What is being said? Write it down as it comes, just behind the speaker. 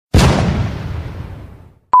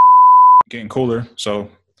getting cooler. So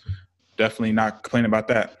definitely not complaining about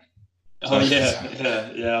that. Oh So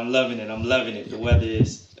yeah. I'm loving it. I'm loving it. The weather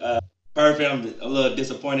is perfect. I'm a little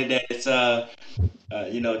disappointed that it's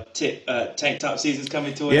tank top season's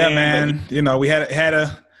coming to an yeah, end. But man. We had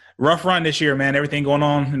a rough run this year, man. Everything going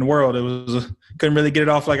on in the world, it was couldn't really get it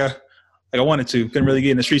off like I wanted to. Couldn't really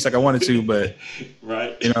get in the streets like I wanted to, but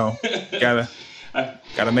right. you know, gotta I,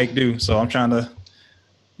 gotta make do. So I'm trying to,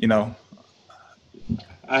 you know,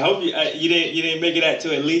 I hope you didn't make it out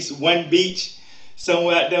to at least one beach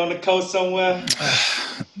somewhere out there on the coast somewhere.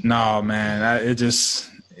 no, man.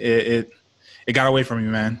 It got away from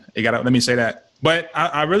me, man. It got. Let me say that. But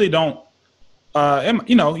I really don't.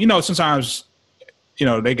 Sometimes,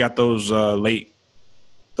 they got those late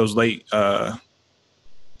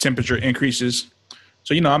temperature increases.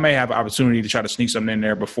 So, I may have an opportunity to try to sneak something in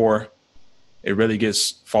there before it really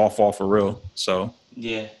gets fall for real. So,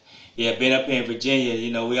 Yeah, yeah. Being up here in Virginia,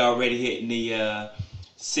 we already hitting the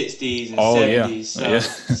 60s and oh yeah, 70s. So yeah,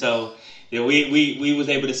 so yeah, we was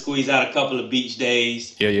able to squeeze out a couple of beach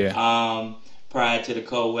days. yeah. Prior to the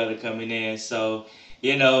cold weather coming in. So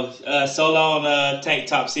so long tank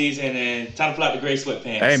top season and time to pull out the gray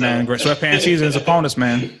sweatpants. Hey, man, great sweatpants season is upon us,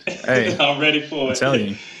 man. Hey, I'm ready for I'm it. telling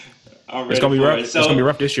you, I'm it's ready gonna be for rough. it. It's gonna be So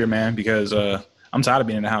rough this year, man, because I'm tired of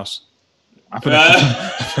being in the house. I'm gonna,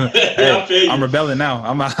 I hey, feel I'm you. rebelling now.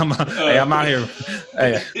 Hey, I'm out here.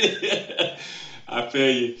 Hey, I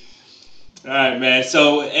feel you. All right, man.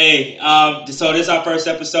 So, hey, so this is our first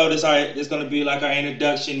episode. This going to be like our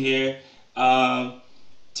introduction here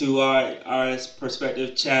to our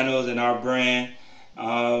perspective channels and our brand.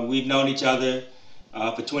 We've known each other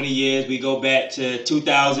for 20 years. We go back to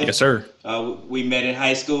 2000. yes, sir. We met in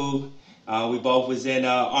high school. We both was in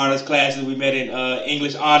honors classes. We met in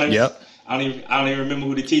English honors. Yep. I don't even remember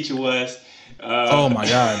who the teacher was. Oh my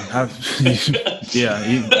God.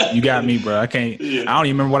 Yeah, you got me, bro. I can't. Yeah. I don't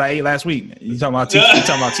even remember what I ate last week. You talking about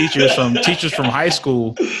teachers from high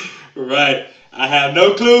school? Right. I have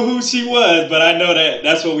no clue who she was, but I know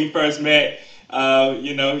that's where we first met.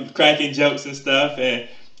 Cracking jokes and stuff, and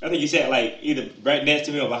I think you said like either right next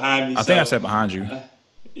to me or behind me. I think I sat behind you.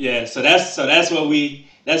 Yeah. So that's where we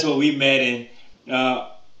met, and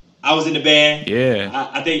I was in the band.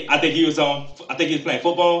 Yeah. I think he was on. I think he was playing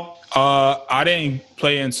football. I didn't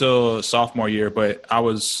play until sophomore year, but I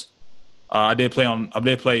was. I did play a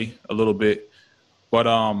little bit, but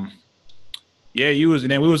yeah, you was,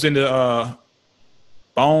 and then we was in the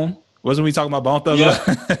Bone. Wasn't we talking about Bone Thugs? Yep.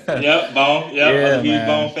 Yep. Bone. Yep. Yeah, I'm a huge man.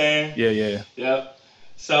 Bone fan. Yeah. Yep.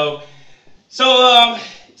 So, so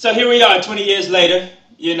here we are, 20 years later.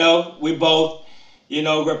 We both,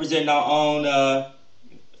 representing our own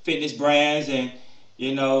fitness brands, and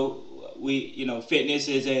fitness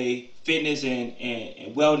and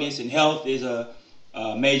wellness and health is a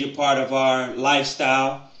major part of our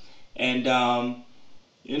lifestyle. And how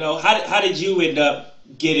did you end up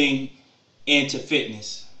getting into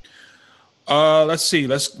fitness? Let's see.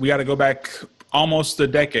 We got to go back almost a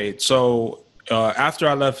decade. So after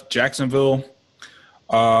I left Jacksonville,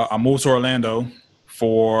 I moved to Orlando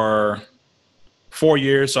for 4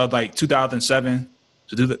 years. So like 2007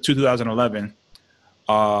 to 2011.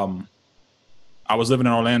 I was living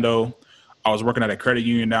in Orlando. I was working at a credit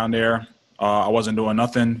union down there. I wasn't doing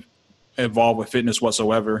nothing involved with fitness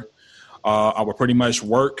whatsoever. I would pretty much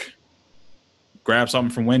work, grab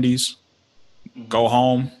something from Wendy's, go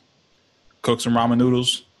home, cook some ramen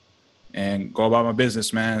noodles, and go about my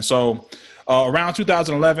business, man. So around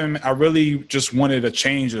 2011, I really just wanted a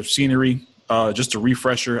change of scenery, just a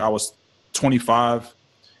refresher. I was 25,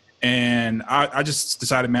 and I just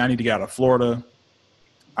decided, man, I need to get out of Florida.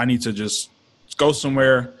 I need to just go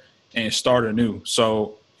somewhere and start anew.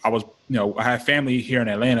 So I was, I have family here in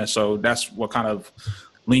Atlanta, so that's what kind of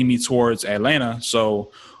leaned me towards Atlanta.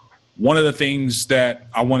 So one of the things that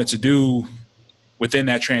I wanted to do within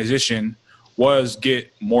that transition was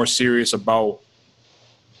get more serious about,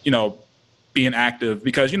 being active,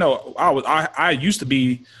 because, I used to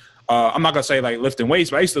be, I'm not going to say like lifting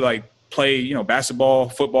weights, but I used to like play, basketball,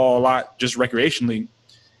 football a lot, just recreationally.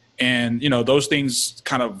 And, those things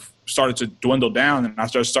kind of started to dwindle down, and I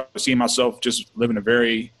started seeing myself just living a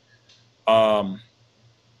very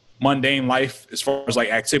mundane life as far as like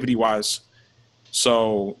activity wise.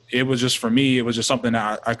 So it was just, for me, it was just something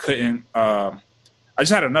that I couldn't, I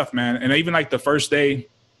just had enough, man. And even like the first day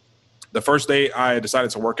I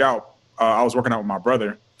decided to work out, I was working out with my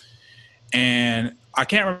brother, and I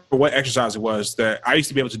can't remember what exercise it was that I used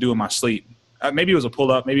to be able to do in my sleep. Maybe it was a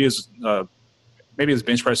pull up, maybe it was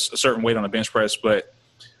bench press, a certain weight on a bench press, but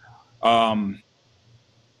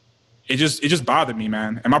it just bothered me,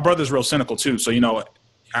 man. And my brother's real cynical too. So,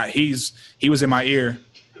 he was in my ear.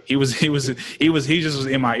 He just was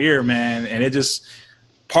in my ear, man. And it just,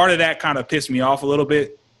 part of that kind of pissed me off a little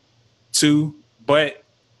bit too, but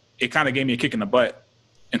it kind of gave me a kick in the butt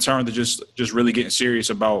in terms of just really getting serious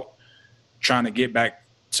about trying to get back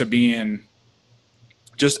to being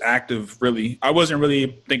just active. Really, I wasn't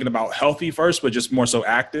really thinking about healthy first, but just more so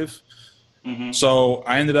active. Mm-hmm. So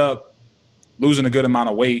I ended up losing a good amount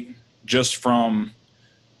of weight just from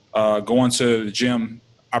going to the gym.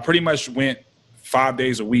 I pretty much went 5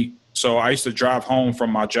 days a week. So I used to drive home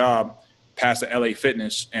from my job past the LA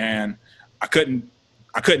Fitness, and I could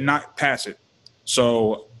not pass it.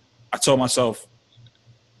 So I told myself,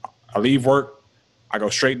 I leave work, I go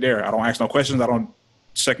straight there. I don't ask no questions. I don't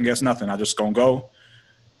second guess nothing. I just gonna go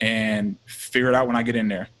and figure it out when I get in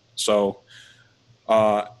there. So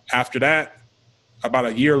after that, about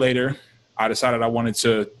a year later, I decided I wanted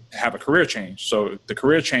to have a career change. So the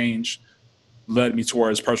career change led me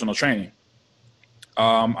towards personal training.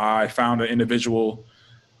 I found an individual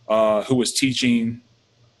who was teaching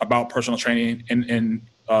about personal training in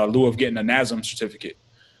lieu of getting a NASM certificate.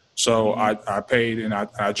 So I paid and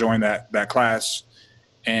I joined that class,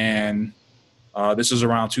 and this is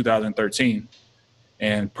around 2013.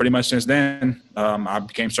 And pretty much since then, I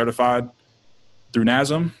became certified through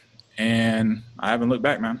NASM, and I haven't looked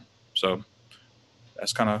back, man. So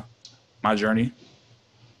that's kind of my journey.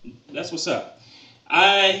 That's what's up.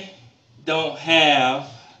 I don't have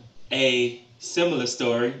a similar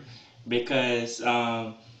story because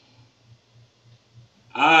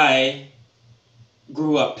I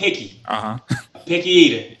grew up picky. A picky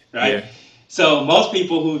eater, right? Yeah. So most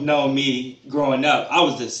people who know me growing up, I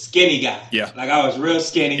was the skinny guy. Yeah. Like I was real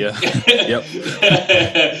skinny. Yeah. Yep.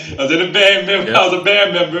 I was in a band member. Yep. I was a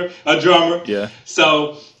band member, a drummer. Yeah.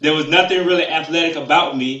 So there was nothing really athletic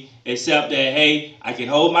about me except that, hey, I can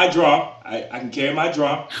hold my drum. I can carry my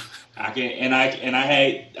drum. I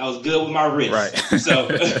was good with my wrist. Right. So,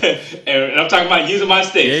 and I'm talking about using my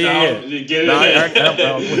sticks. Yeah. Get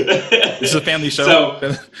it? This is a family show. So,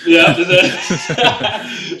 yeah.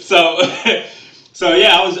 So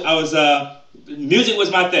yeah, I was music was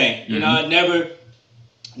my thing. You know, I never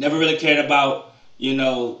really cared about,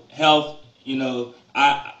 health.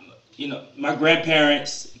 My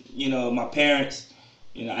grandparents, my parents,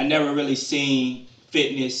 I never really seen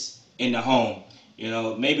fitness in the home.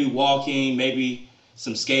 Maybe walking, maybe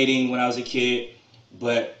some skating when I was a kid,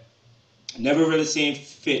 but never really seen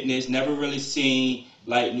fitness, never really seen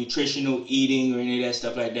like nutritional eating or any of that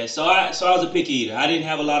stuff like that. So I was a picky eater. I didn't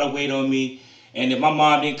have a lot of weight on me, and if my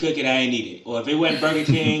mom didn't cook it, I ain't eat it. Or if it wasn't Burger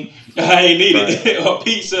King, I ain't eat it. Or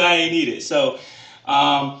pizza, I ain't eat it. So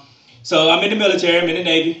I'm in the military. I'm in the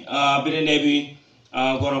Navy. I've been in the Navy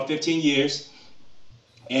going on 15 years,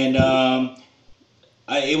 and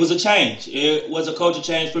it was a change. It was a culture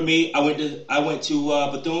change for me. I went to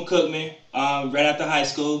Bethune-Cookman right after high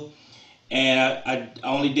school, and I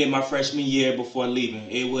only did my freshman year before leaving.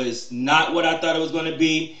 It was not what I thought it was going to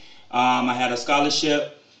be. I had a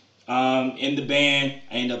scholarship in the band.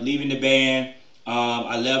 I ended up leaving the band.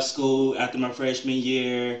 I left school after my freshman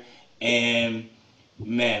year, and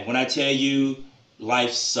man, when I tell you,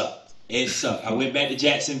 life sucked. It sucked. I went back to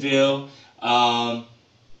Jacksonville. I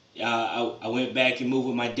went back and moved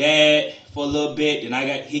with my dad for a little bit.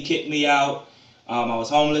 Then he kicked me out. I was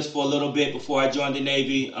homeless for a little bit before I joined the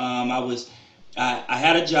Navy. I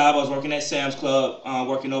had a job. I was working at Sam's Club,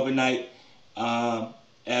 working overnight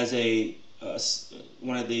as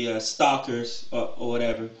one of the stalkers or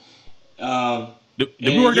whatever. Did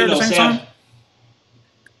we work there at the same time?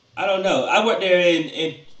 I don't know. I worked there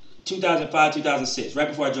in 2005, 2006, right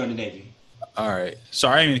before I joined the Navy. All right.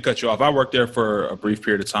 Sorry, I didn't mean to cut you off. I worked there for a brief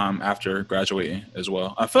period of time after graduating as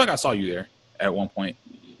well. I feel like I saw you there at one point.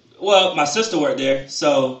 Well, my sister worked there.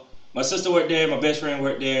 So my sister worked there. My best friend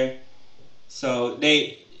worked there. So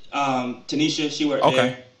Tanisha, she worked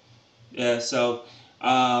there. Yeah. So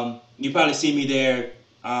you probably see me there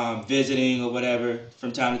visiting or whatever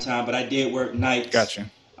from time to time. But I did work nights.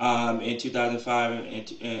 Gotcha. In 2005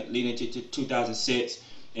 and leading to 2006,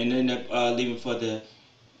 and ended up leaving for the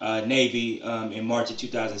Navy in March of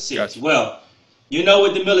 2006. Gotcha. Well,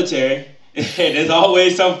 with the military, there's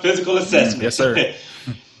always some physical assessment. Yes, sir.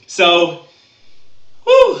 So,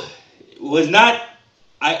 was not.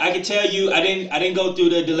 I can tell you, I didn't go through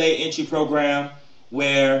the delayed entry program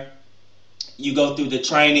where you go through the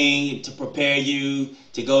training to prepare you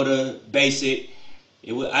to go to basic.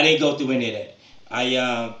 I didn't go through any of that.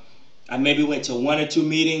 I maybe went to one or two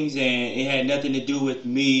meetings, and it had nothing to do with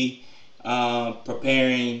me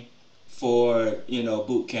preparing for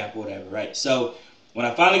boot camp or whatever, right? So when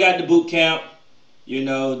I finally got to boot camp,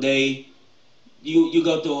 they you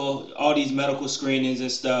go through all these medical screenings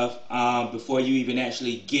and stuff before you even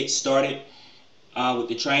actually get started with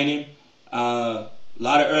the training. A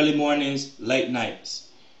lot of early mornings, late nights.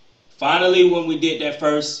 Finally, when we did that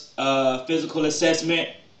first physical assessment,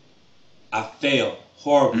 I failed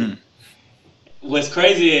horribly. What's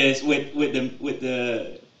crazy is with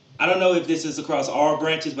the I don't know if this is across all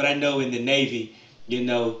branches, but I know in the Navy, you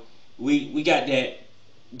know, we got that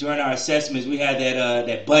during our assessments. We had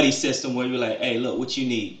that buddy system where you're like, hey, look, what you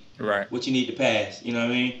need, Right? what you need to pass. You know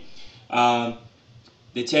what I mean?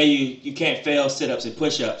 They tell you can't fail sit-ups and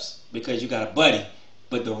push-ups because you got a buddy,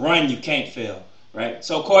 but the run you can't fail, right?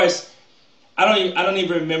 So of course, I don't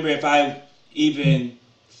even remember if I even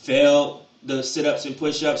failed the sit-ups and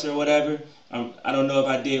push-ups or whatever. I don't know if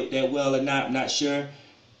I did that well or not. I'm not sure.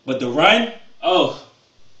 But the run,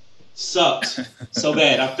 sucked so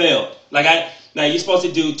bad. I failed. Now you're supposed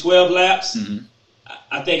to do 12 laps. Mm-hmm.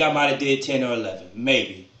 I think I might have did 10 or 11,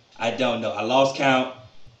 maybe. I don't know. I lost count.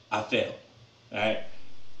 I failed. All right.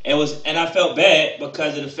 And I felt bad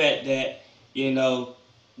because of the fact that, you know,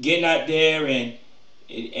 getting out there and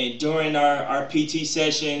during our PT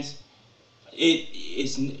sessions,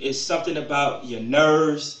 it's something about your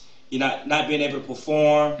nerves. You're not being able to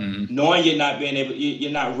perform, knowing you're not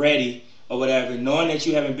ready or whatever, knowing that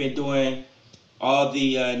you haven't been doing all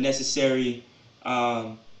the necessary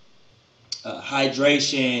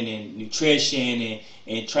hydration and nutrition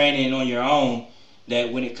and training on your own,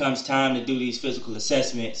 that when it comes time to do these physical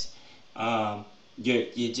assessments,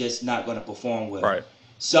 you're just not going to perform well. Right.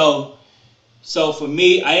 So for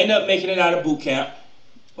me, I ended up making it out of boot camp.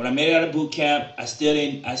 When I made it out of boot camp, I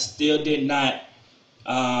still did not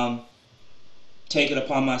take it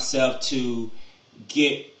upon myself to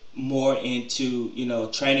get more into, you know,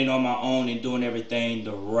 training on my own and doing everything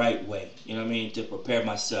the right way. You know what I mean? To prepare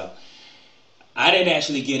myself. I didn't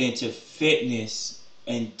actually get into fitness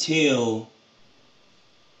until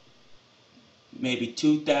maybe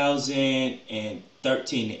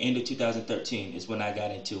 2013. The end of 2013 is when I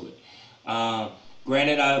got into it.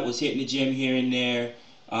 Granted, I was hitting the gym here and there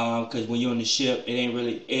because when you're on the ship, it ain't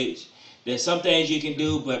really. There's some things you can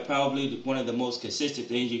do, but probably one of the most consistent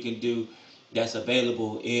things you can do that's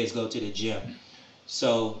available is go to the gym.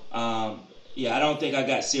 So, I don't think I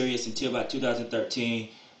got serious until about 2013.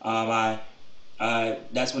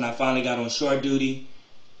 That's when I finally got on shore duty.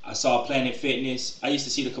 I saw Planet Fitness. I used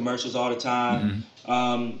to see the commercials all the time.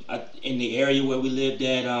 In the area where we lived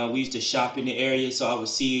at, we used to shop in the area, so I would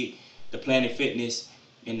see the Planet Fitness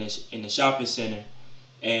in the shopping center.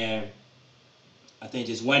 And I think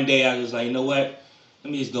just one day I was like, you know what?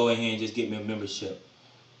 Let me just go ahead and just get me a membership.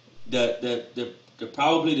 The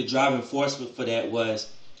probably the driving force for that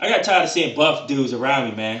was I got tired of seeing buff dudes around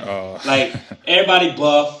me, man. Like everybody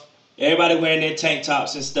buff, everybody wearing their tank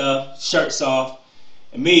tops and stuff, shirts off.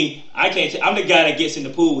 And me, I can't. I'm the guy that gets in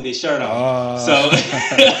the pool with his shirt on. So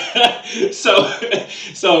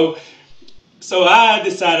I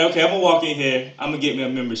decided, okay, I'm gonna walk in here. I'm gonna get me a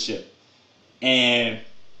membership. And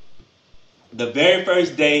the very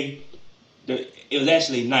first day, it was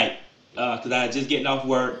actually night because I was just getting off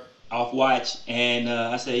watch, and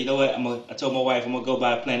I said, you know what? I told my wife I'm gonna go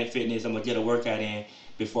by Planet Fitness. I'm gonna get a workout in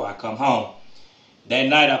before I come home. That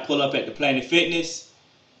night, I pull up at the Planet Fitness.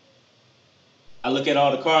 I look at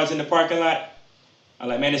all the cars in the parking lot. I'm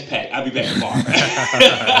like, man, it's packed. I'll be back tomorrow.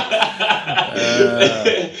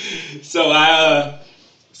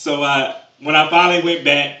 When I finally went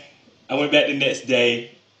back, I went back the next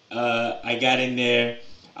day. I got in there.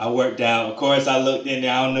 I worked out. Of course, I looked in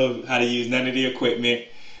there. I don't know how to use none of the equipment.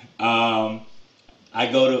 I'm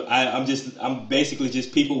basically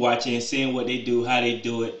just people watching and seeing what they do, how they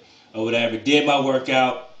do it, or whatever. Did my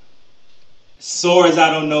workout. Sore as I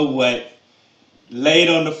don't know what. Laid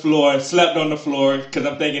on the floor, slept on the floor because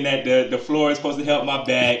I'm thinking that the floor is supposed to help my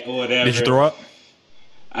back or whatever. Did you throw up?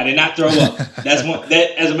 I did not throw up. As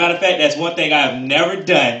a matter of fact, that's one thing I have never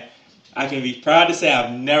done. I can be proud to say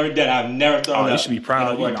I've never thrown up. You should be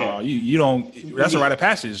proud. You don't. That's a rite of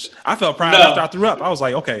passage. I felt proud after I threw up. I was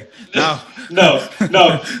like, okay, now. No.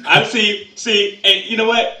 I see, and you know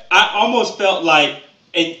what? I almost felt like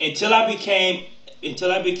until I became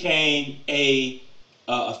a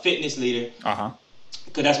fitness leader.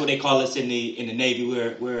 Because that's what they call us in the Navy.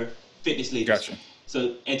 We're fitness leaders. Gotcha.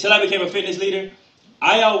 So until I became a fitness leader,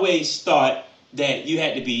 I always thought that you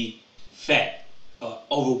had to be fat,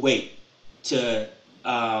 overweight to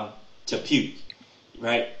puke,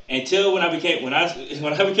 right? Until when I became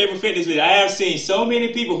a fitness leader, I have seen so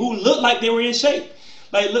many people who look like they were in shape.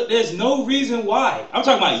 Like, look, there's no reason why. I'm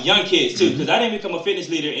talking about young kids too, because I didn't become a fitness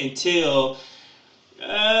leader until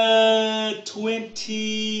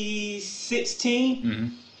 2016. Mm-hmm.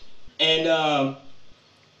 And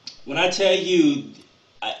when I tell you,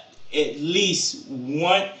 at least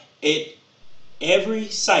every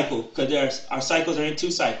cycle, because our cycles are in 2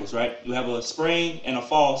 cycles, right? You have a spring and a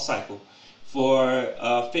fall cycle for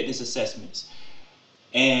fitness assessments,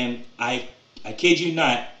 and I kid you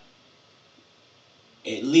not,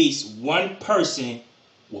 at least one person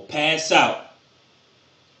will pass out,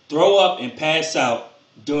 throw up and pass out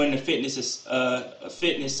during the fitness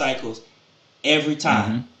cycles every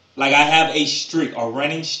time. Mm-hmm. Like I have a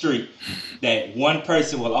running streak that one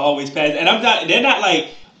person will always pass. And they're not like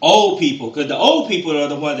old people, because the old people are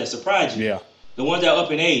the ones that surprise you. Yeah. The ones that are up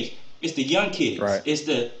in age. It's the young kids. Right. It's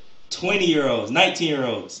the 20-year-olds,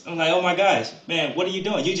 19-year-olds. I'm like, oh my gosh, man, what are you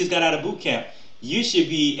doing? You just got out of boot camp. You should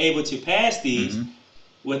be able to pass these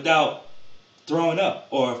without throwing up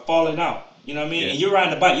or falling out. You know what I mean? Yeah. And you're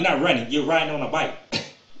riding a bike. You're not running. You're riding on a bike.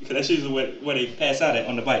 Because that's usually where they pass out at,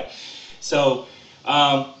 on the bike. So,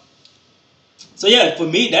 so yeah, for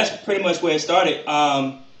me, that's pretty much where it started.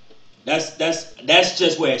 That's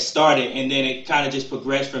just where it started, and then it kind of just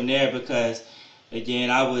progressed from there. Because again,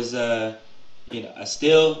 I was, there was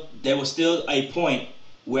still a point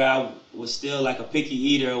where I was still like a picky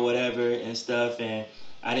eater or whatever and stuff, and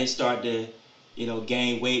I didn't start to,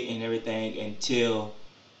 gain weight and everything until,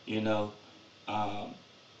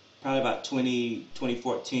 probably about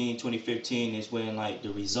 2014, 2015 is when like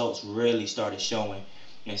the results really started showing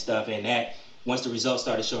and stuff. And that once the results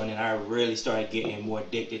started showing, then I really started getting more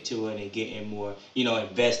addicted to it and getting more,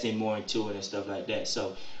 investing more into it and stuff like that.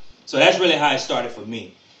 So that's really how it started for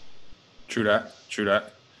me. True that.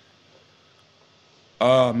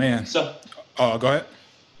 Oh man. So. Go ahead.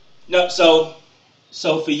 No. So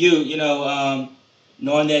for you,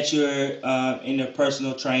 knowing that you're in the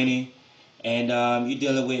personal training and you're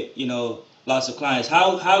dealing with, lots of clients,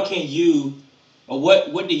 how can you, or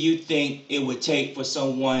what do you think it would take for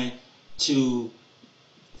someone to,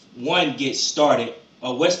 one, get started,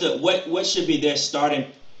 or what should be their starting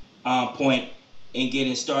point in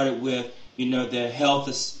getting started with, their health,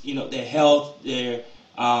 their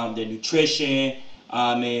nutrition,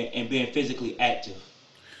 and being physically active?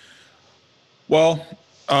 Well,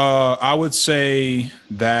 I would say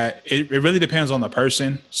that it really depends on the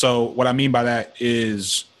person. So what I mean by that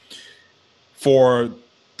is, for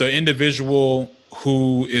the individual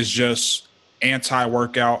who is just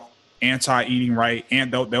anti-workout, anti-eating right,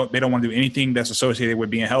 and they don't want to do anything that's associated with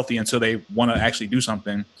being healthy until they want to actually do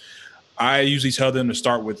something, I usually tell them to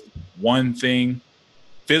start with one thing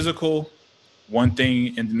physical, one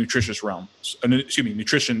thing in the nutrition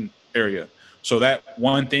area. So that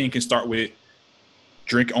one thing can start with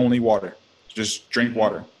drink only water. Just drink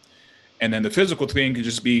water. And then the physical thing could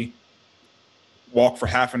just be walk for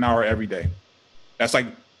half an hour every day. That's like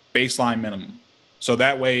baseline minimum. So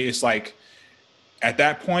that way it's like, at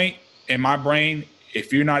that point in my brain,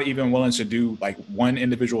 if you're not even willing to do like one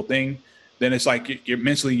individual thing, then it's like you're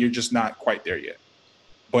mentally, you're just not quite there yet.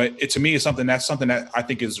 But to me, it's something that I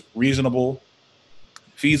think is reasonable,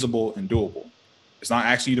 feasible, and doable. It's not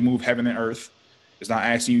asking you to move heaven and earth. It's not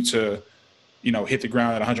asking you to, hit the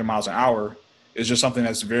ground at 100 miles an hour. It's just something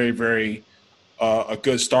that's very, very a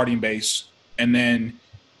good starting base. And then,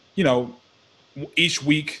 each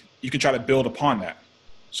week you can try to build upon that.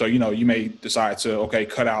 So, you may decide to,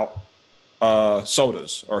 cut out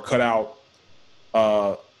sodas, or cut out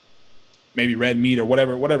maybe red meat, or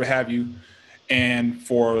whatever have you. And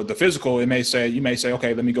for the physical, you may say,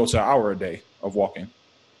 okay, let me go to an hour a day of walking,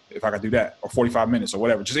 if I could do that, or 45 minutes or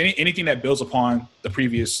whatever. Just anything that builds upon the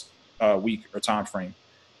previous week or time frame.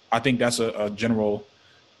 I think that's a general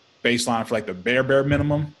baseline for like the bare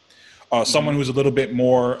minimum. Someone who's a little bit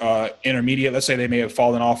more intermediate, let's say they may have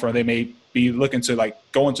fallen off, or they may be looking to like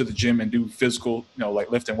go into the gym and do physical, like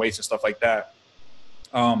lifting weights and stuff like that.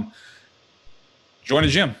 Join a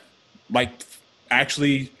gym. Like,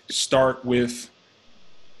 actually start with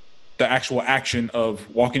the actual action of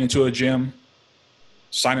walking into a gym,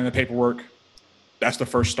 signing the paperwork. That's the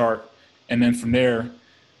first start. And then from there,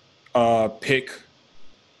 pick,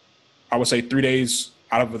 I would say 3 days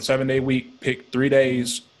out of a 7-day week, pick 3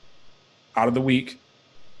 days out of the week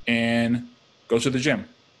and go to the gym.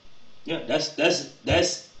 Yeah, that's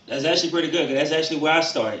actually pretty good. That's actually where I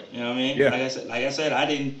started. You know what I mean? Yeah. Like I said, I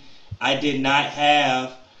did not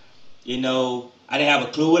have, I didn't have a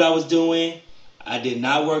clue what I was doing. I did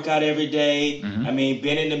not work out every day. Mm-hmm. I mean,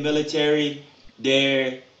 being in the military,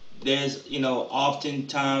 there's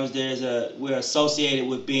oftentimes we're associated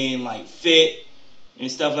with being like fit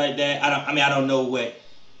and stuff like that. I don't know what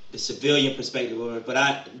the civilian perspective was, but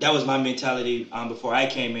that was my mentality before I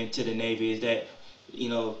came into the Navy, is that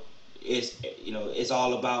it's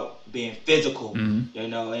all about being physical,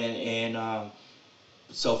 and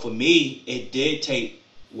so for me, it did take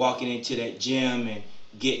walking into that gym and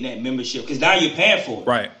getting that membership, because now you're paying for it.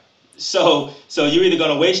 Right. So you're either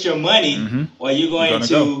going to waste your money or you're going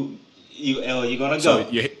to you're going to go.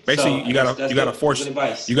 Basically, you gotta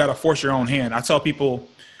force your own hand. I tell people,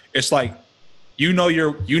 it's like you know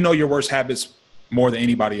your worst habits more than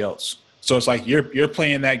anybody else. So it's like you're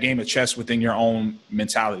playing that game of chess within your own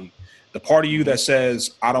mentality. The part of you that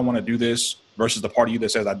says I don't want to do this versus the part of you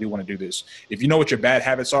that says I do want to do this. If you know what your bad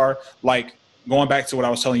habits are, like going back to what I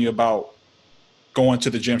was telling you about going to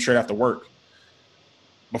the gym straight after work.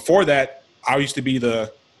 Before that, I used to be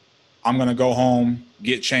I'm going to go home,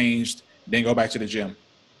 get changed, then go back to the gym.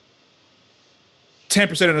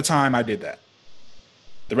 10% of the time I did that.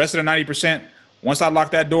 The rest of the 90%, once I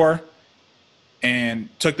locked that door and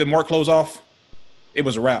took the work clothes off, it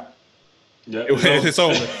was a wrap. Yeah, it's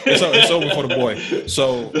over. It's over for the boy.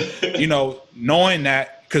 So, knowing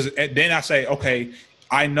that, because then I say, okay,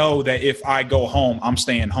 I know that if I go home, I'm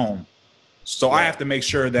staying home. So I have to make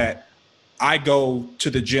sure that I go to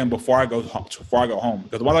the gym before I go home.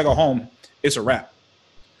 Because once I go home, it's a wrap.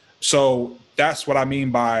 So that's what I mean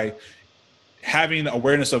by having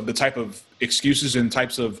awareness of the type of excuses and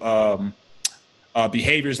types of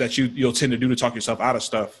behaviors that you'll tend to do to talk yourself out of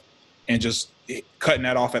stuff, and just cutting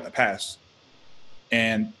that off at the pass.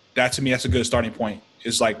 And that, to me, that's a good starting point.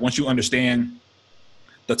 It's like once you understand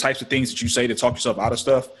the types of things that you say to talk yourself out of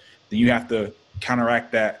stuff, then you have to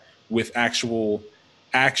counteract that with actual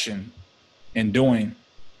action and doing.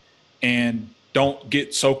 And don't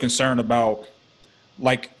get so concerned about,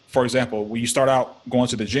 like, for example, when you start out going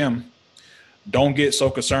to the gym, don't get so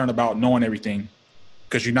concerned about knowing everything,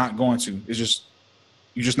 because you're not going to.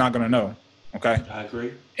 You're just not going to know. Okay. I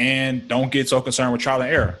agree. And don't get so concerned with trial and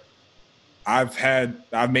error.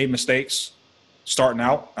 I've made mistakes starting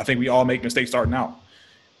out. I think we all make mistakes starting out.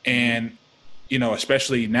 And,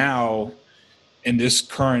 especially now in this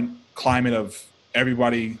current climate of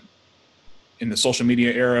everybody in the social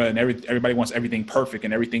media era, and everybody wants everything perfect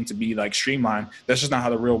and everything to be like streamlined. That's just not how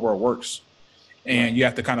the real world works. And you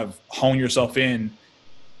have to kind of hone yourself in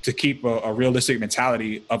to keep a realistic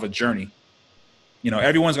mentality of a journey.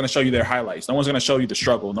 Everyone's going to show you their highlights. No one's going to show you the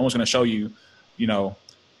struggle. No one's going to show you,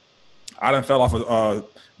 I done fell off of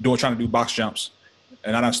trying to do box jumps,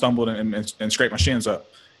 and I done stumbled and scraped my shins up.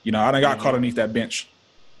 I done got caught underneath that bench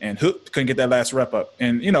and couldn't get that last rep up.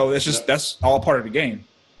 And, that's all part of the game.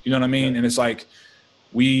 You know what I mean? And it's like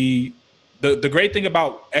the great thing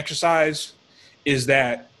about exercise is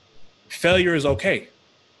that failure is okay.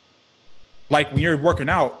 Like when you're working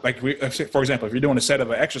out, like for example, if you're doing a set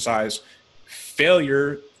of an exercise,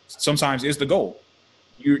 failure sometimes is the goal.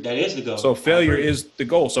 That is the goal. So failure is the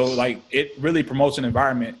goal. So like it really promotes an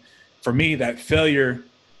environment for me that failure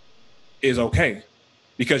is okay,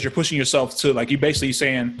 because you're pushing yourself to, like, you basically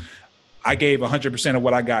saying, I gave 100% of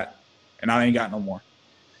what I got and I ain't got no more.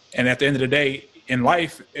 And at the end of the day in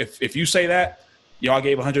life, if you say that, I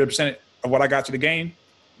gave 100% of what I got to the game,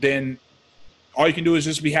 then all you can do is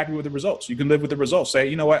just be happy with the results. You can live with the results. Say,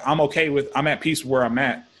 you know what, I'm at peace where I'm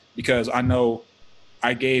at, because I know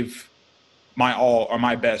I gave my all or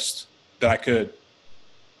my best that I could.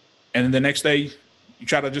 And then the next day you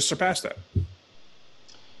try to just surpass that.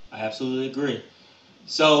 I absolutely agree.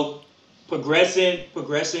 So progressing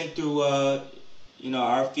through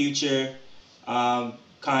our future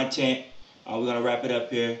content, we're gonna wrap it up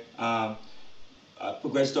here.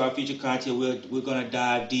 Progressing through our future content, we're gonna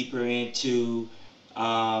dive deeper into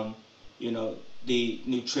the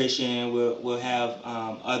nutrition. We'll have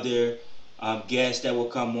other guests that will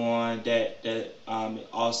come on that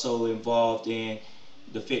also involved in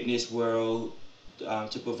the fitness world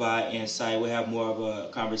to provide insight. We'll have more of a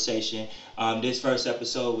conversation. This first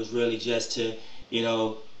episode was really just to,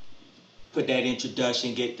 put that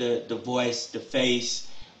introduction, get the voice, the face.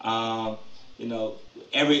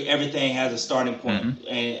 Everything has a starting point.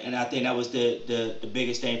 And I think that was the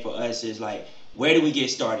biggest thing for us is like, where do we get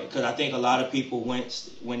started? Because I think a lot of people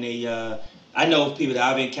I know people that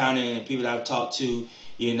I've encountered and people that I've talked to,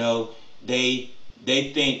 they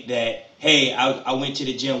think that, hey, I went to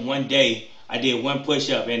the gym one day, I did one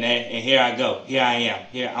push-up, and here I go. Here I am.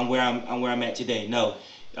 Here I'm where I'm at today. No,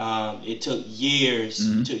 it took years.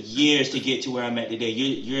 Took years to get to where I'm at today.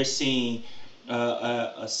 You're seeing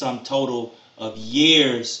a sum total of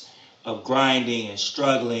years of grinding and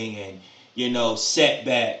struggling and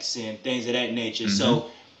setbacks and things of that nature.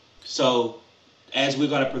 So as we're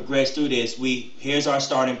going to progress through this, here's our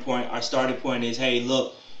starting point. Our starting point is, hey,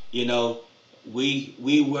 look,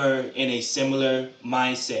 we were in a similar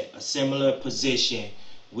mindset, a similar position.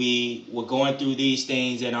 We were going through these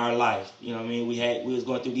things in our life. You know what I mean? We was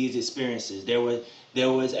going through these experiences. There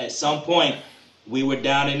was at some point we were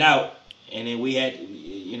down and out, and then we had,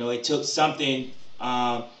 it took something,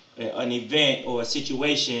 an event or a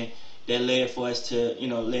situation that led for us to,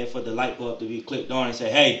 led for the light bulb to be clicked on and say,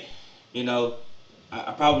 hey,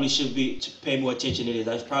 I probably should pay more attention to this.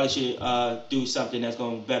 I probably should do something that's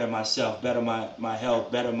going to better myself, better my health,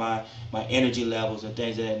 better my energy levels and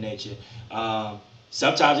things of that nature.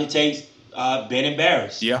 Sometimes it takes being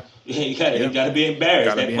embarrassed. Yeah. You gotta be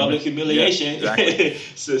embarrassed. That public humiliation. Yeah, exactly.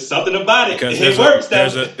 So something about it. Because it works.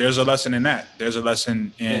 There's a lesson in that. There's a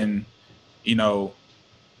lesson in,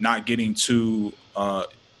 not getting too,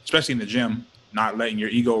 especially in the gym, not letting your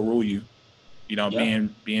ego rule you.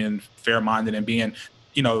 Being fair-minded and being,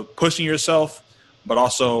 pushing yourself, but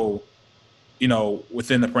also,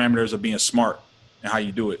 within the parameters of being smart and how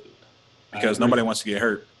you do it, because nobody wants to get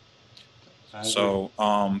hurt. So,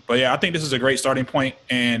 but yeah, I think this is a great starting point.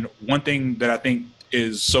 And one thing that I think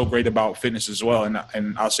is so great about fitness as well,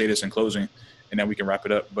 and I'll say this in closing, and then we can wrap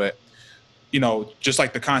it up. But, just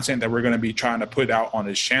like the content that we're going to be trying to put out on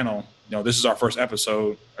this channel, this is our first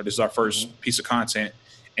episode, or this is our first piece of content.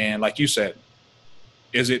 And like you said,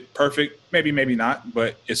 is it perfect? Maybe, maybe not,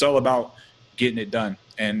 but it's all about getting it done.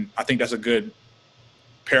 And I think that's a good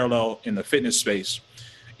parallel in the fitness space.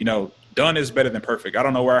 Done is better than perfect. I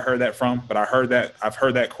don't know where I heard that from, but I've heard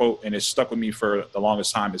that quote, and it's stuck with me for the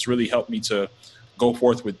longest time. It's really helped me to go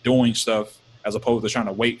forth with doing stuff as opposed to trying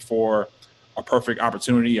to wait for a perfect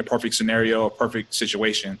opportunity, a perfect scenario, a perfect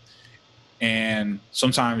situation. And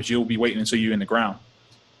sometimes you'll be waiting until you're in the ground.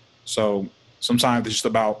 So sometimes it's just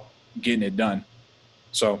about getting it done.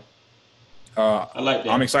 So I like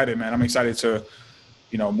that. I'm excited, man. I'm excited to,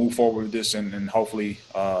 move forward with this and hopefully,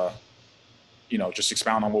 just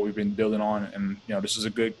expound on what we've been building on. And, this is a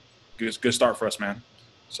good start for us, man.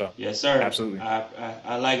 So yes, sir. Absolutely.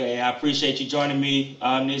 I like it. I appreciate you joining me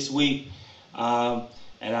this week.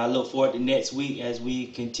 And I look forward to next week as we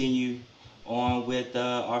continue on with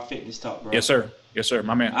our fitness talk, bro. Yes, sir. Yes, sir.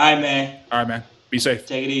 My man. All right, man. All right, man. Be safe.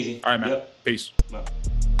 Take it easy. All right, man. Yep. Peace. Bye.